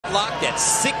deadlocked at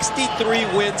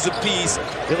 63 wins apiece.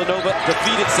 Villanova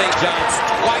defeated St. John's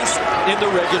twice in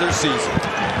the regular season.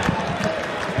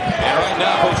 And right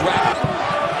now, Coach Rapp.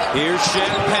 Here's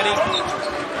Champagny.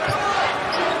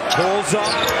 Pulls up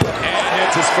and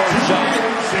hits his first shot.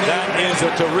 That is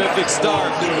a terrific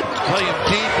start. Playing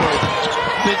deep or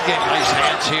mid-game. Nice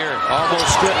hands here.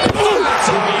 Almost stripped.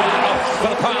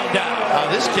 For the pound down.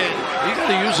 This kid, you got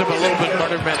to use him a little bit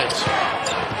better minutes.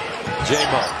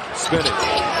 J-Mo spinning.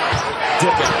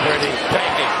 Dipping. Ready.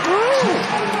 Banging.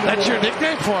 That's your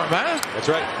nickname for him, huh? That's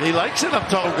right. He likes it, I'm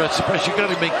told. But you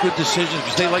got to make good decisions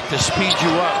because they like to speed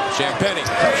you up. Champagny.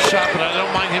 Tough shot, but I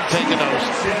don't mind him taking those.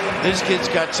 This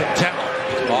kid's got some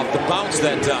talent. Off the bounce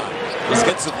that time.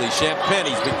 Defensively,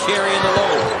 Champagny's been carrying the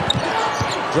load.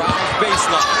 Drives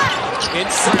baseline.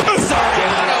 Inside.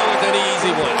 Soriano with an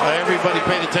easy one. Everybody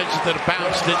paid attention to the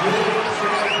bounce.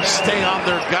 Didn't stay on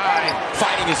their guy.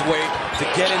 Fighting his way to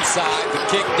get inside. The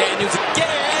kick. Daniels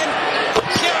again.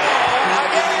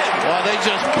 Well, they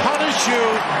just punish you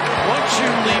once you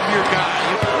leave your guy.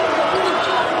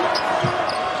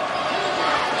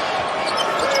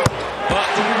 But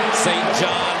St.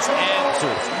 John's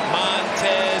answers.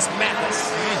 Montez Mathis.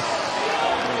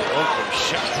 Open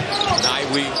shot.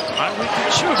 Naiwi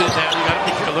can shoot it now. You got to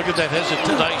be careful. Look at that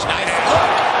hesitant. Nice.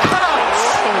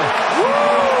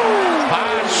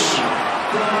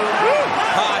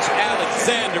 Posh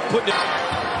Alexander putting it.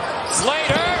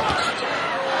 Slater.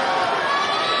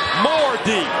 More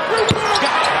deep.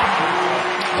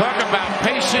 Talk about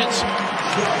patience,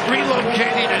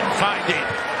 relocating and finding.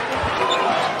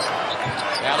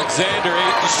 Alexander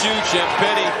ate the shoot.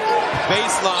 Champagny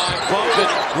baseline, bumping,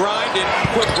 grinding,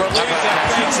 quick release, and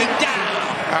breaks it down.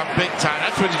 Big time.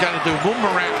 That's what he's got to do. Move him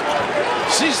around.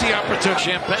 Sees the opportunity.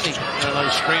 Champagny. A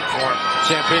nice screen for him.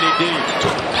 Champagny deep.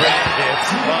 Great hits.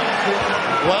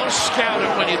 Well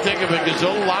scouted when you think of it, because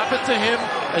they'll lob it to him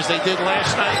as they did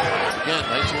last night. Again,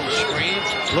 nice little screen.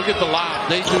 Look at the lob.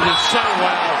 They do this so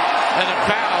well. And a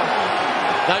foul.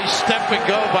 Nice step and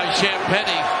go by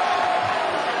Champagny.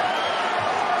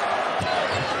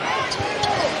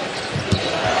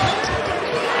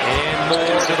 And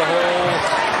more to the hole.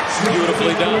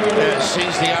 Beautifully done. Yeah,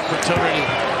 sees the opportunity.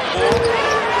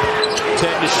 10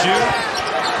 to shoot.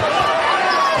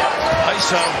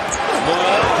 ISO. More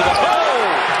to the hole.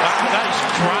 Nice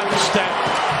drop step.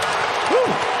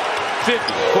 54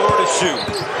 to shoot.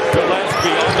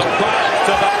 Gillespie on the front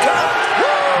to the top.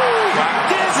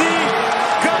 Dizzy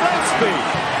Gillespie.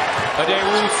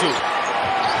 Adewusu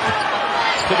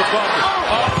to the bucket.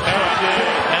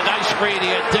 And nice screen. He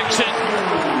had Dixon.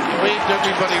 Waved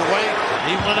everybody away.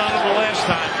 He went on him the last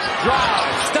time.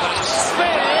 Drive, stop, spin,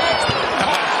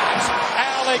 pass.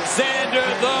 Alexander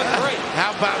the Great. How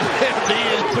about 50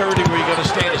 and 30 where you got to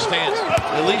stay in the stands?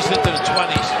 At least into the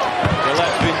 20s.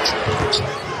 Gillespie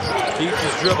keeps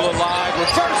his dribble alive.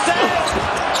 Reverse it.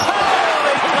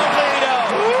 Holy Toledo.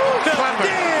 The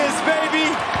Diz, baby.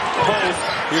 Both.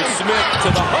 Here's Smith to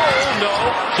the hole. No.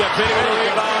 Champagny will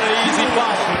rebound an easy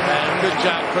block. And good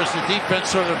job, Chris. The defense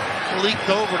sort of leaked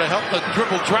over to help the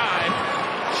dribble drive.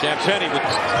 Champagny with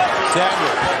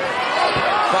Samuel.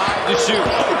 5 to shoot.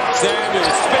 Samuel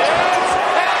spins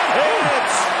and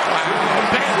hits.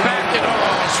 Wow. Back and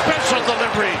all. Special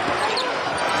delivery.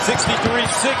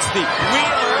 63-60.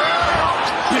 Wheeler.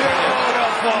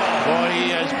 Beautiful. Boy,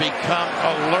 he has become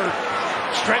alert.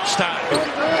 Stretch time.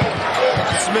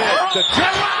 Smith. The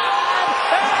dribble.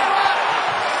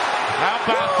 How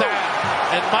about that?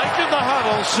 And Mike in the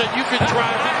huddle said you could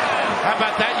drive it. How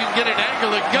about that? You can get an angle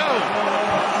and go.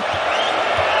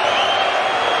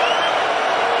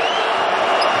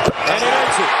 And it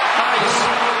ends it. Nice.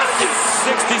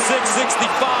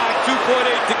 66-65.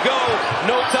 2.8 to go.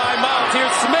 No timeouts.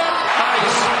 Here's Smith.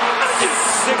 Nice.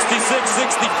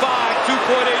 66-65.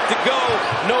 2.8 to go.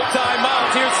 No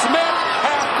timeouts. Here's Smith.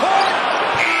 Half court.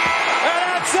 And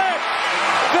that's it.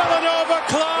 Villanova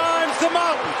climbs the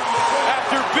mountain.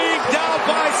 After being down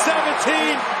by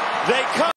 17, they come.